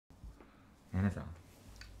And it's on.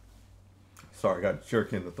 Sorry, got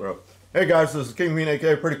jerky in the throat. Hey guys, this is King Mean,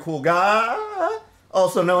 aka Pretty Cool Guy,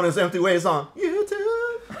 also known as Empty Ways on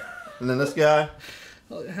YouTube. And then this guy.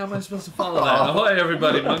 How am I supposed to follow that? Ahoy,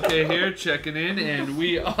 everybody! Monkey here, checking in, and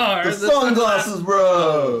we are the Sunglasses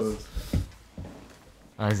Bros.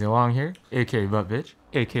 Izzy Long here, aka Butt Bitch,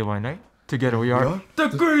 aka White Knight. Together we are the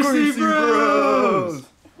Greasy Bros.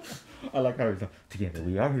 I like how he's like, together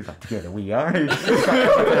we are. He's like, together we are. He's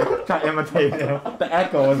trying to imitate him. The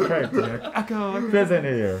echo is crazy. Echo is in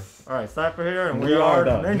here. All right, Cypher here, and we are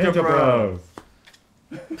the Ninja Bros.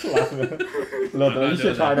 You should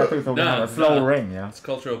try that too, so we have a slow ring, yeah? It's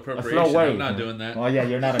cultural appropriation. A slow wave. I'm not doing that. Oh, yeah,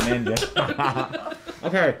 you're not a ninja.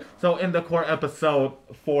 Okay, so in the core episode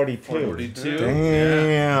 42. 42.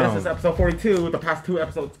 Damn. This is episode 42. The past two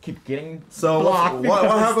episodes keep getting So blocked. what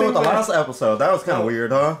happened with the last episode? That was kind of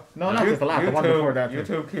weird, huh? No, not just the last. The one before that.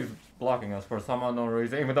 YouTube keeps blocking us for some unknown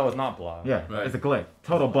reason, even though it's not blocked. Yeah, Right. it's a glitch.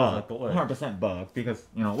 Total bug. It's a glitch. 100% bug. Because,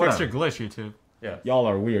 you know, Fix whatever. your glitch, YouTube. Yeah. Y'all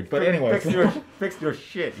are weird. But anyway. Fix your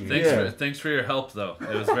shit. Thanks for your help, though.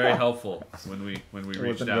 It was very helpful when we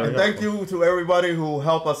reached out. And thank you to everybody who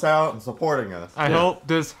helped us out and supporting us. I hope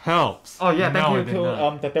this helps. Oh, yeah, No, thank it you did to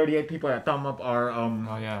not. the 38 people that thumb up our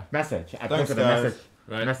Oh yeah. message. I Thanks, posted a guys.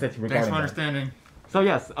 message regarding Thanks for that. understanding. So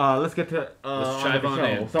yes, let's get to Let's on chive the on show.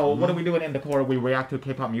 in. So what do we do in the core? We react to a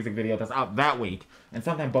K-pop music video that's out that week, and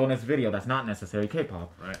sometimes bonus video that's not necessarily K-pop.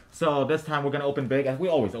 Right. So this time we're gonna open big, as we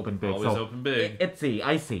always open big. Always so open big. Itzy,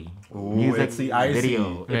 Icy, Ooh, music Itzy, Icy.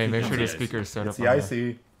 video. Hey, Itzy make sure comes the in. speaker's set up. It's on the there.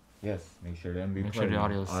 icy. Yes, make sure the MV Make sure the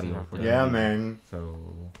audio's set up. for the Yeah, MV. man. So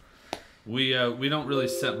We don't really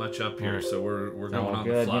set much up here, so we're going all on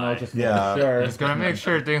good, the fly. you know, just Yeah. make sure. Just gotta make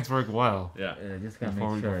sure things work well. Yeah. Just gotta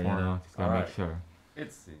Before make we sure, you perform. know. Just gotta Alright. make sure.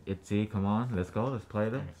 Itzy. Itzy, come on, let's go. Let's play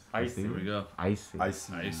this. Icy. Here we go. Icy.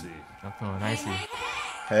 Icy. Icy. I'm feeling icy.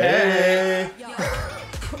 Hey.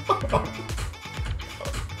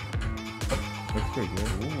 Looks pretty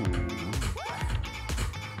good. Ooh.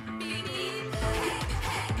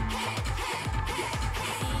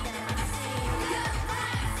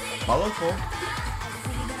 Colorful.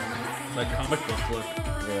 It's like comic book look.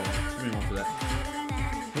 Yeah. Give me one for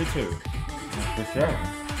that. Me too. For sure.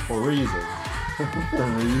 For reasons. For a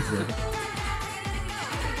reason.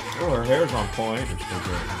 Oh, her hair's on point. It's so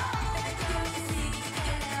good.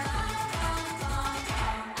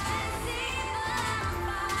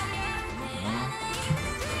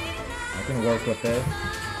 I can work with this.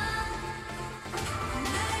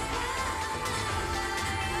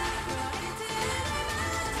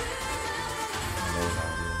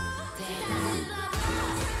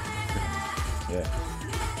 Yeah.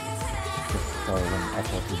 Just so when I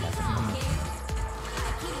talk to myself.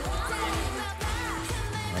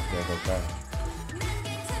 Okay, that's that.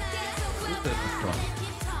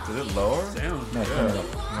 Is it lower? Sound. No, turn it up.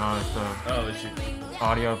 No, it's the Oh, is she?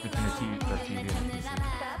 audio between the TV and the PC.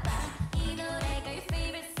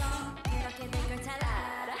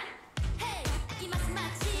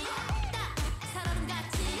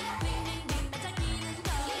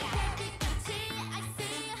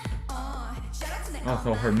 Oh,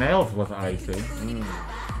 so her nails was icy.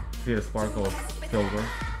 See the sparkle of silver?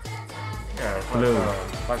 Yeah, it's Blue.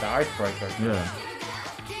 like the icebreaker. Yeah.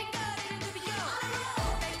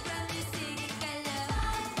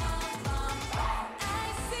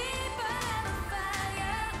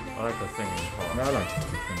 I like the singing part. No, I like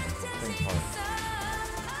Singing part.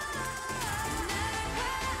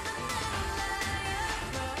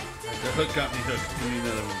 The hook got me hooked. Give me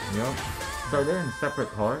another one. Yep. So they're in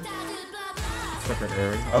separate parts? Separate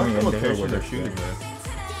areas? I like the in location where they're shooting this.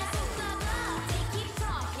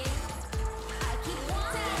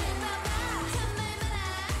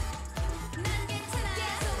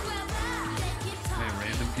 Man,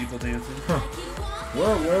 random people dancing.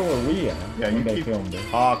 Where were we at Yeah, when you they keep filmed it?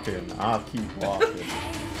 talking. I'll keep walking.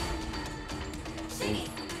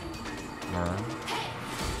 Alright.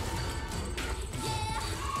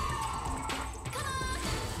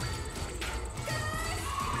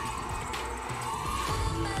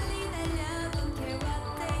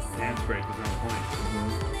 Dance break was on point.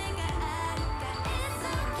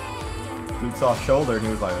 Dude saw shoulder and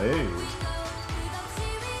he was like, hey.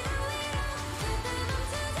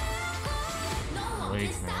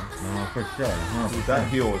 Legs, man. No, for sure. Huh? Dude, that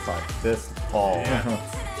heel was like this tall. Yeah.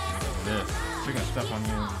 This. She's gonna step on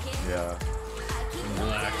you. Yeah.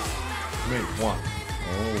 Relax. Wait, one.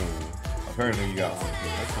 Oh. Apparently you got one too.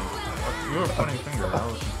 That's one. You were pointing fingers. I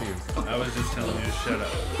was confused. I was just telling you to shut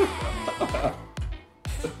up.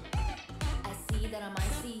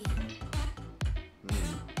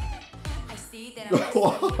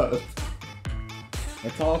 What?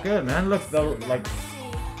 It's all good, man. Look, though, like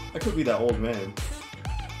I could be that old man.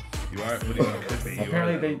 You are. What do you mean could be? You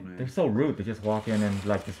apparently are, they're so rude to just walk in and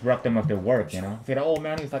like disrupt them of their work, you know. See, the old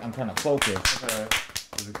man, he's like, I'm trying to focus.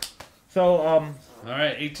 So All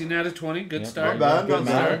right, 18 out of 20. Good start. Not bad, good not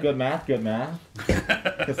math, bad. good math, good math.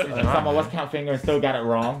 'Cause, some of us count fingers and still got it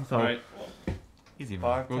wrong. So All right. Easy, man.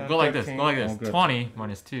 5, Go, 10, go like this. 15. Go like this. Oh, good. 20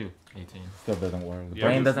 minus 2. 18. still doesn't work. The Yeah,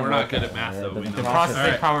 brain doesn't we're work. not good at that math, way. though, we The know. The Process- processing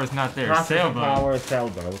Alright. power is not there. Processing Sailboat. power is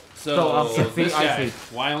sailboat. So, see, this I guy,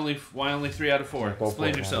 see. why only 3 out of 4? Go for Explain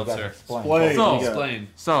it, man. yourself, You gotta sir. explain. Explain. So- Yeah. Explain.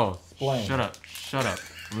 So, Explain. shut up.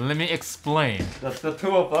 Let me explain. The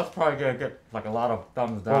two of us probably gonna get like a lot of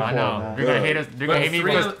thumbs down. I know. man. You're gonna hate us. They're gonna hate me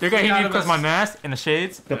three because out- they're gonna three hate out me of because us- my mask and the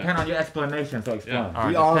shades. Depend on your explanation, so explain. Yeah. All right,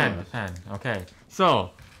 Be the pen. honest. Okay.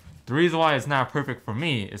 So, the reason why it's not perfect for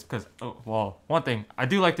me is because, well, one thing, I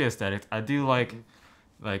do like the aesthetics. I do like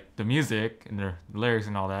the music and the lyrics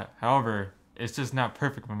and all that. However, it's just not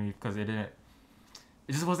perfect for me because it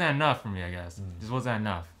just wasn't enough for me, I guess. It just wasn't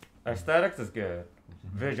enough. Aesthetics is good.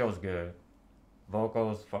 Visuals good.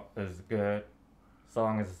 Vocals is good.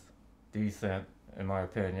 Song is decent in my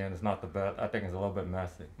opinion. It's not the best. I think it's a little bit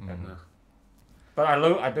messy. Mhm. But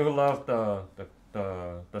I do love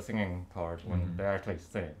the singing part when they actually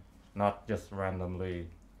sing, not just randomly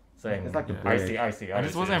saying. It's like the I bridge. see, I see. I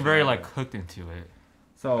just wasn't very like hooked into it.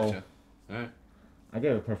 So Gotcha. Alright. I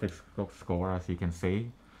gave it a perfect score as you can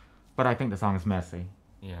see, but I think the song is messy,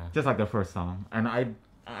 Yeah. just like the first song, and I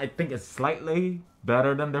think it's slightly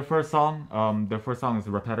better than their first song. Their first song is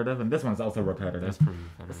repetitive, and this one's also repetitive. That's pretty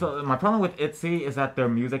better. So my problem with Itzy is that their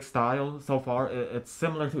music style so far it's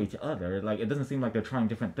similar to each other. Like it doesn't seem like they're trying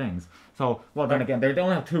different things. So well then again they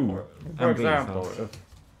only have two. For MVs, example, so-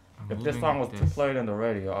 if this song was played on the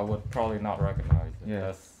radio, I would probably not recognize it. Yeah.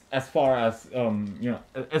 Yes. As far as you know,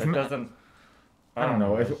 it doesn't. I don't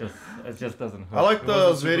know. It just doesn't. I like It the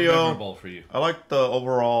wasn't super video. memorable for you. I like the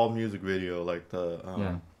overall music video, like the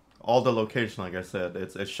Yeah. all the location. Like I said,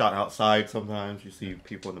 it's shot outside. Sometimes you see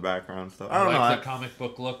people in the background and stuff. I don't know. like the comic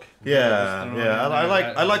book look. Yeah, yeah.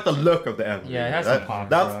 I like the look of the MV. Yeah, it has some That- pop,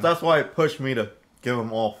 that's right? that's why it pushed me to give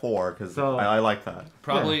them all 4 because So- I like that.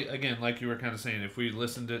 Probably again, like you were kind of saying, if we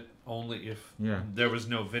listened it only if Yeah. there was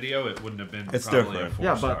no video, it wouldn't have been It's probably different. a 4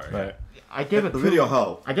 Yeah, star. but- Right. I gave it The two, video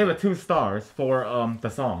helped. I gave it 2 stars for the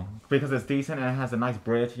song because it's decent and it has a nice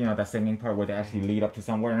bridge. You know that singing part where they actually lead up to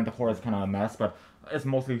somewhere, and the chorus is kind of a mess, but it's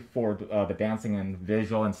mostly for the dancing and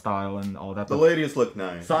visual and style and all that. The But ladies look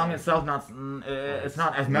nice. song itself it's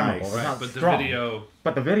not as memorable. Nice. It's Right, not but the strong. video,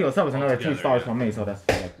 But the video itself is another 2 Altogether, stars yeah. for me, so that's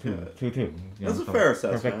like two. You That's know, a so fair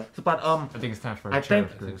assessment. So, but I think it's time for a I think,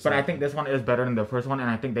 character group. but I think this one is better than the first one, and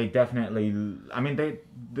I think they definitely. I mean, they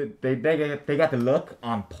got the look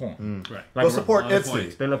on point. right? Go support on Itzy.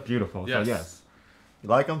 point. They look beautiful. Yes. So yes. You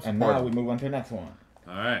like them? And Support now we 'em. move on to the next one.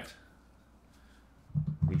 All right,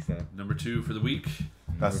 We said number 2 for the week.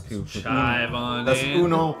 That's number 2 for Chive on that's in.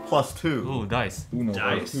 Uno plus 2. Ooh, dice. Uno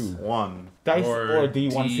Dice. 2. 1. Dice Or or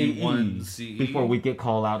D1CE, D1CE. before we get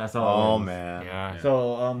called out. That's all. Oh man. Yeah.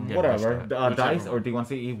 So Yeah, whatever. push that. Dice Whichever or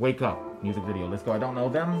D1CE, wake up music video. Let's go. I don't know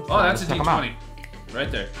them. So Oh, that's a let's check 'em out. D20,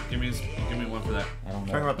 right there. Give me one for that. I don't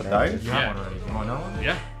know. Talking about the That dice? is- You Yeah. have one already. You want another one?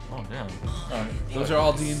 Yeah, Oh, damn. those are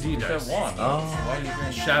all D&D You said dice. one. Oh. Why are you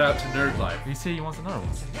saying Shout out to Nerd Life. You say you want another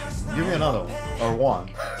one. Give me another one. Or 1.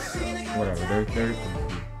 whatever? They're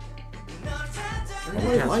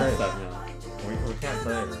Everybody can't likes say it. that now. we can't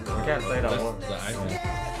say it. We can't say that That's word. the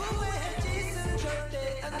iPhone.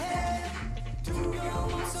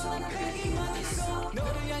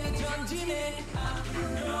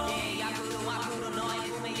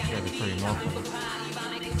 Yeah, they're pretty emotional.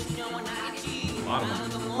 A lot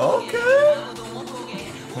of them.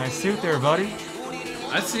 Okay. Nice suit there, buddy.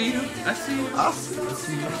 I see you. I see you. I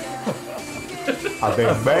see you. I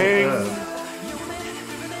bang bang.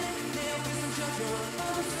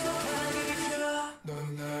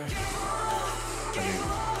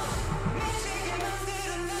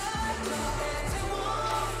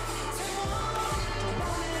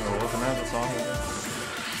 What's the name of the song?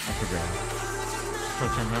 I forgot. Try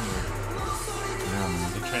to remember. Yeah,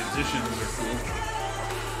 man. The transitions are cool.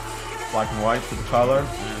 Black and white to the color.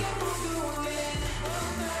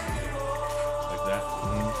 Like that.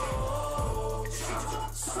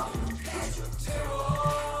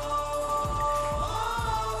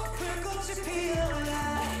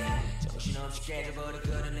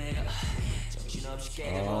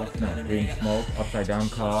 Oh, snap. Green smoke, upside down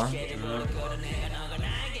car.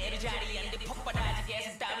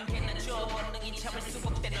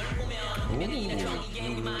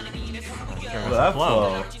 Well, that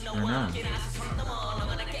flow. I know.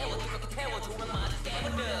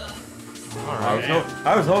 Alright.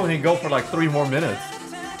 I was hoping he'd go for like 3 more minutes.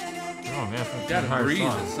 Oh man, that's Gotta entire breathe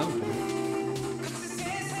song. at some point.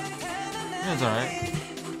 Yeah, it's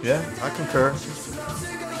alright. Yeah, I concur.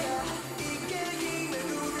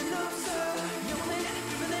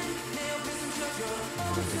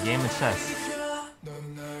 It's a game of chess.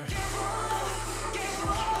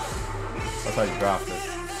 That's how you dropped it.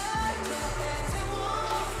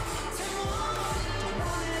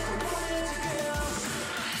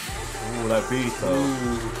 Ooh, that beat though.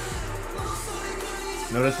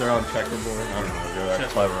 Notice they're on checkerboard. I don't know if you're that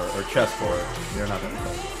clever. Or chessboard. You're not that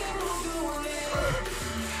clever.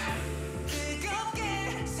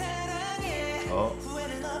 Oh.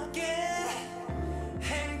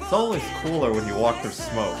 It's always cooler when you walk through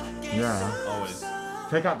smoke. Yeah. Always.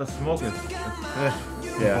 Take out the smoke. It's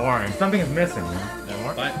Yeah. boring. Something is missing. You know?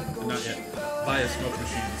 Yeah, not yet. Buy a smoke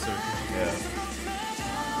machine so it can Yeah.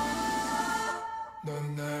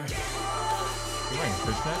 You wearing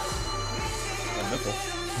fishnets? a nipple.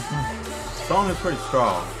 Song is pretty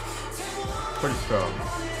strong. Pretty strong.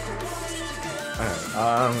 Alright,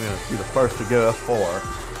 I'm gonna be the first to give a 4.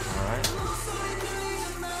 Alright.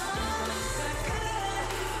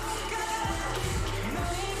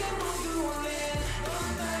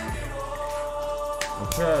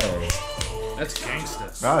 Okay. That's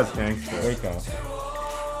gangsta. That is gangster. Wake up.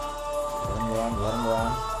 Let him run. Let him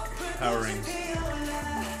run. Power rings.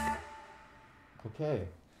 Okay.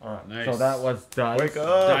 Alright. Nice. So that was Dice. Wake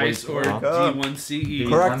up! Dice or Wake up. D1CE.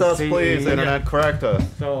 Correct us, D1CE. please, internet. Correct us.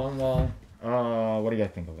 So, what do you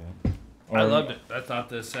guys think of that? I loved it. I thought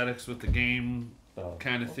the aesthetics with the game So,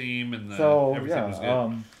 kind of theme and the, so everything was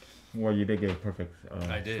good. well, you did get a perfect.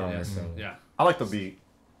 I did, star, yes. so- Yeah. I like the beat.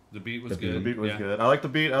 The beat was The beat. good. The beat was yeah. good. I like the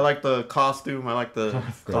beat. I like the costume. I like the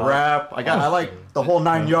Costume. rap. I like the whole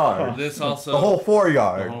 9 yards. This also The whole 4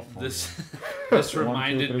 yard. The whole phone. this One, two,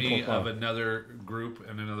 reminded three, me 4, 5. of another group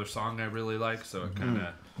and another song I really like, so it kind of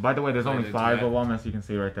By the way, there's only Related to 5 that. of them, as you can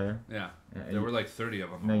see right there. yeah. Yeah, There were like 30 of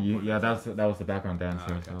them. No, that was the background dancer.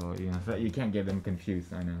 Ah, okay. So so you can't get them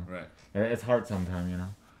confused. I know. Right. It's hard sometimes, you know.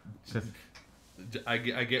 Just I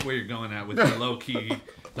get where you're going at with the low key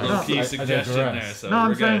I suggestion there. digress. So no,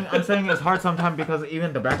 we're good. I'm saying it's hard sometimes because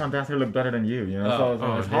even the background dancer look better than you. You know,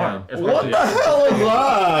 so it's yeah. hard. It's What hard the to- hell is I'm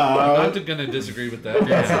that? not gonna disagree with that.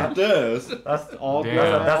 What's this? That's all. Damn.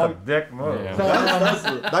 That's a dick move. Yeah.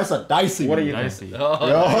 So, That's a dicey. what do you move. think? Dicey.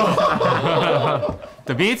 Oh,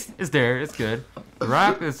 The beats is there, it's good. The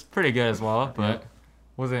rap is pretty good as well, but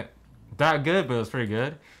wasn't that good, but it was pretty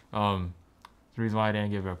good. The reason why I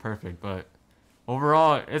didn't give it a perfect, but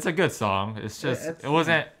overall, it's a good song. It's just it's- it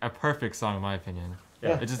wasn't a perfect song in my opinion.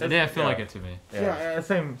 Yeah, It didn't feel like it to me. Yeah,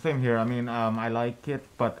 same here. I mean, I like it,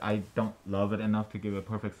 but I don't love it enough to give it a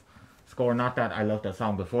perfect score. Not that I loved the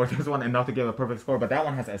song before this one enough to give a perfect score, but that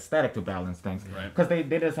one has aesthetic to balance things. Right. Because they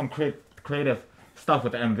did some creative stuff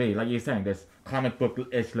with the MV, like you're saying. There's comic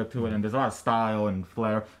book-ish look to it, and there's a lot of style and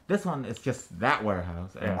flair. This one is just that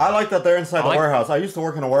warehouse. And I like that they're inside I the like- warehouse. I used to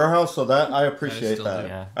work in a warehouse, so that I appreciate still that. do.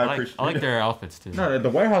 Yeah, I I like appreciate their outfits too. No, the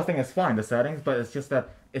warehouse thing is fine, the settings, but it's just that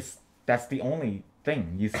that's the only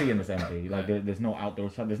thing you see in this MV. Like there's no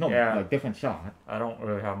outdoor shot, there's no Yeah. like different shot. I don't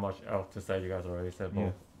really have much else to say. You guys already said Yeah.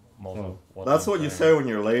 most So, of what That's I'm what you say saying. when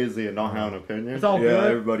you're lazy and don't have an opinion. It's all yeah, good.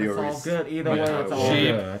 everybody it's already. all good. Either way, it's all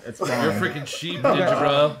Sheep. good. It's you're a fine. freaking sheep, ninja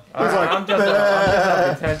bro. I'm just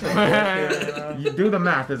a potential. You do the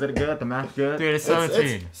math. Is it good? The math's good. Dude, it's It's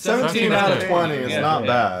 17. 17 out of 20. It's Yeah. not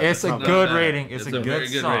bad. It's a not good bad. rating. It's, It's a a good very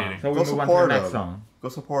good song. rating. So we Go move on to the support next him. song. Go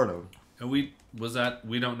support him. And we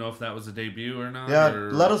don't know if that was a debut or not. Yeah,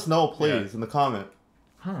 or, let us know, please, in the comment.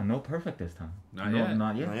 Huh? No perfect this time. Not no, yet.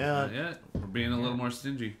 Not yet. Yeah. Not yet. We're being a little more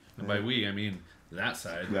stingy, and by we I mean that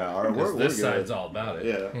side. Yeah, all right, Because we're this good. side's all about it.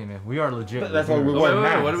 Yeah. Hey man, we are legit. That's why we Oh, wear wait,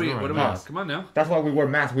 masks. what do we? Masks. Come on now. That's why we wear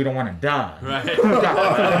masks. We don't want to die. Right. So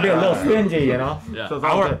it'll be a little stingy, you know. Yeah. So it's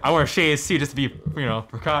all good. I wear shades too, just to be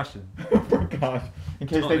precaution. Gosh, in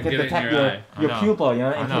case Don't they can get it in detect your your, eye. I your know. pupil, you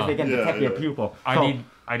know, I in know. case they can Yeah, detect your yeah. pupil. I So,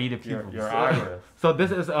 need a pupil. Your iris. So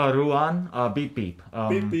this is RUANN, beep beep.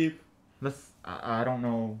 Beep beep. I don't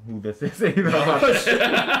know who this is either.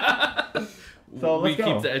 So we let's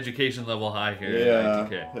go. keep the education level high here. Yeah. At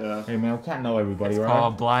ITK. Yeah. Hey man, we can't know everybody, right?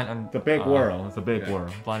 Called blind. It's a big world. It's a big okay.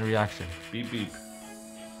 world. Blind reaction. Beep beep.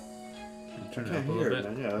 Turn it Can't up a hear little it,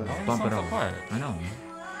 bit. man. Yeah. Let's bump it so up. quiet. I know, man.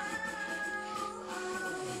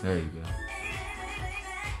 There you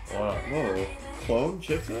go. What? Whoa. Clone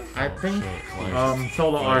chipset? I think shit.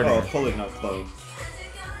 solo Oh, artist. totally not clone.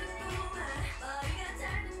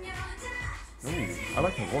 Ooh, I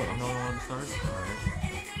like the voice. No one starts.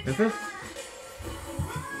 Alright. Is this?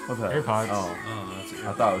 What's that? AirPods. Oh, Oh, that's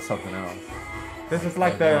I thought it was something else. This is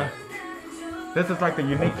like the This is like the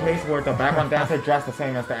unique case where the background dancer dressed the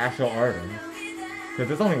same as the actual artist. Because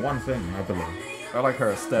there's only one thing, I believe. I like her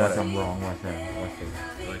Unless aesthetic. I'm wrong, what's that? What's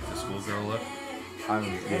it? Like the schoolgirl look.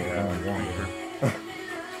 Yeah. Only one.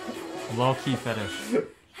 Low key fetish. It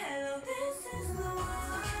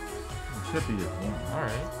should be a one.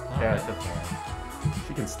 Alright. Yeah, it's just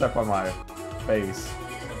She can step on my face.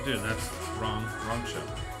 Oh, dude, that's wrong show.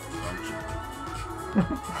 Wrong show.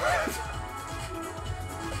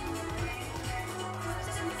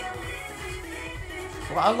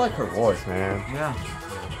 Well, I like her voice, man. Yeah.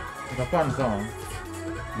 It's a fun song.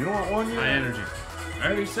 You don't want one High yet? energy. I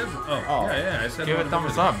already said. Oh, Oh. yeah. I said. Give one it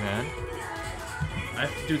thumbs already. up, man. I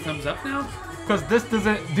have to do thumbs up now. Because this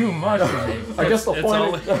doesn't do much for me. I guess the It's point.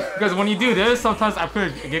 all- Because when you do this, sometimes I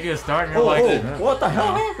could give you a start and you're Oh, like, what the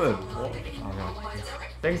hell happened?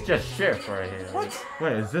 things just shift right here. What?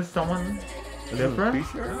 Wait, is this someone different?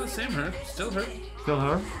 No, same her. Still her. Still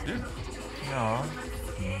her? Yeah. no.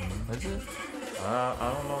 Is it?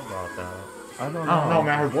 I don't know about that. I don't know. I don't know,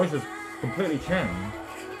 man. Her voice is completely changed.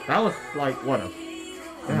 That was like, what a...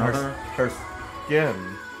 Another... Her skin.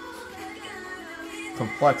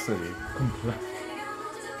 Complexity.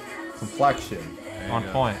 Complexion. There you On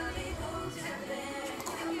go. point.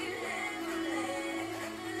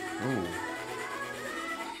 Ooh.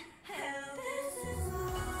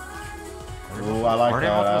 Ooh, I like Are they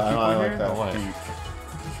that. multiple I people like here, that. or what? beat.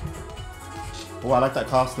 Ooh, I like that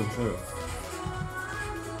costume too.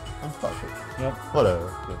 I'm fucking. Yep. Whatever.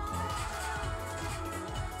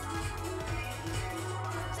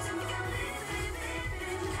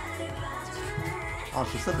 Oh,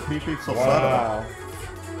 she said the pee-pee so Wow.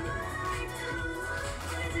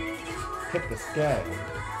 Hit the sky.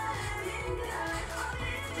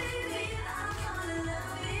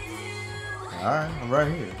 Alright, I'm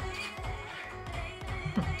right here.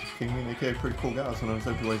 King Mean AK, pretty cool guy, so knows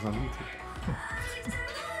every ways on YouTube.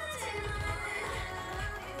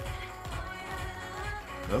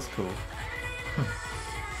 That's cool.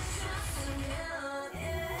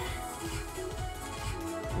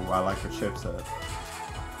 Ooh, I like her chipset.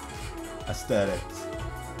 Aesthetics.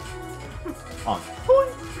 On point.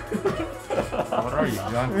 What are you,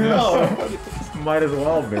 John? No. Might as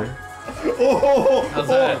well be. Oh, How's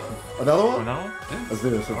that? Another one? Another one? Let's do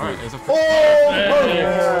this. Alright, it's a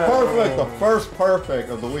Oh, perfect! The first perfect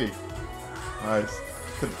of the week. Nice.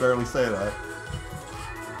 Could barely say that.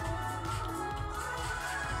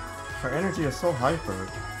 Her energy is so hyper.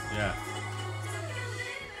 Yeah.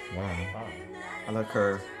 Wow. I like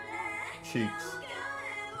her cheeks.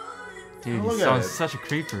 Dude, Look you at sound it. such a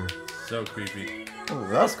creeper. So creepy. Oh,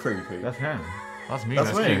 that's creepy. That's him. That's me.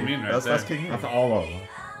 That's That's me. King Mean right That's there. King Mean. That's all of them.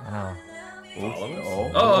 I know. All of us?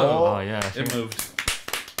 Oh. Oh, yeah. It moved.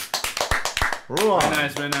 RUANN. Very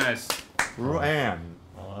nice, very nice. RUANN.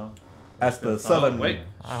 Oh, That's the southern. Wait.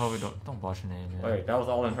 I hope we don't botch your name, man. wait, that was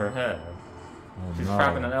all in her head. Oh, She's no.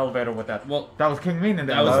 trapped in an elevator with that. Well, That was King Mean in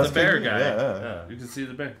the That was elevator. the bear King Mean. guy. Yeah, yeah. Yeah. you can see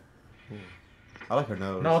the bear. I like her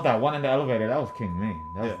nose. No, that one in the elevator, that was King Mean.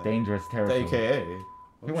 That was Yeah. dangerous The territory. AKA.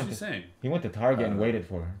 What He was went she to- saying? He went to Target and waited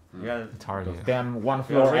for her. You gotta, Target. Those damn one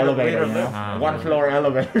floor read- elevator, read you her know? lips, man. One floor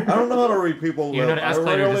elevator. I don't know how to read people. You know the I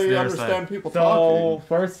escalator just really there, understand so- people So, talking.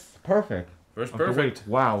 first, perfect. First Of the perfect. week.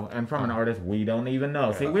 Wow, and from an artist we don't even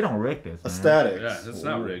know. See, we don't rig this, man. Aesthetics. Yeah, that's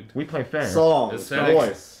not rigged. We play fair. Songs. Aesthetics.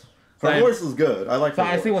 Voice. Her Like- voice is good. I like So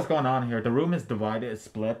her I see voice. what's going on here. The room is divided, it's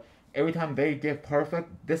split. Every time they give perfect,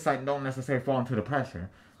 this side don't necessarily fall into the pressure.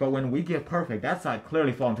 But when we give perfect, that side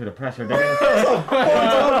clearly fall into the pressure. They didn't-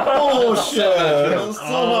 Bullshit. That's so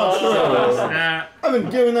not true. Nah. I've been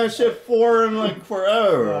giving that shit for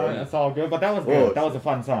forever. That's all good, but that was Oh. good. That was a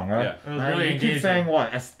fun song, right? Yeah. It was And really you keep engaging. saying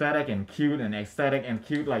what? Aesthetic and cute and aesthetic and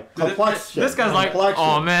cute, like Complexion. This guy's like, Complexion.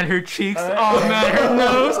 oh man, her cheeks. Oh man, her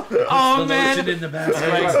nose. Oh The lotion man. in the basket.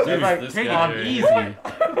 Like- Dude, like, this Take guy on here. easy.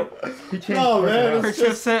 he changed No, man, personality. it's Her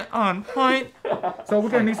just- chipset on point. So we're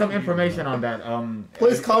gonna need some information on that.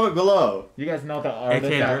 Please comment below. You guys know the artist.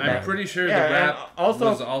 AKA that- I'm pretty sure Yeah, the and rap also-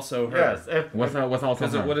 was also her. yes, if What's also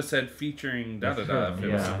Because it her. would have said featuring da da da That's if true.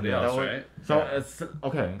 it was Yeah. somebody Yeah, else, that would- right? So Yeah. it's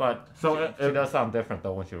okay. but So she does sound different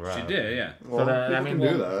though when she raps. She did, yeah. Well, that- people I mean,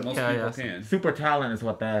 can do that. Most Yeah, people yes. can. super talent is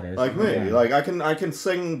what that is. Like me, Yeah. like I can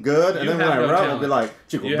sing good, and You then when I have no rap, I'll be talent. like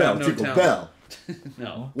Jingle You Bell, have no Jingle talent. Bell.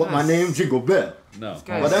 No, What my Yes. name, Jingle Bell. no.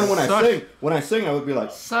 guy- But then when Such- I sing, I would be like,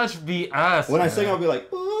 Such BS. when I man. sing, I'll be like,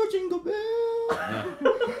 oh, Jingle Bell.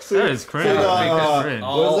 See- That is crazy. see the, That's cringe.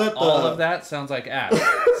 All, was it all the- of that sounds like ass.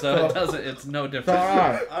 So it doesn't. It's no So different.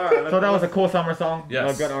 alright, so that was a cool summer song.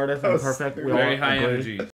 Yes. A good artist and was perfect. We Very all high agree. energy.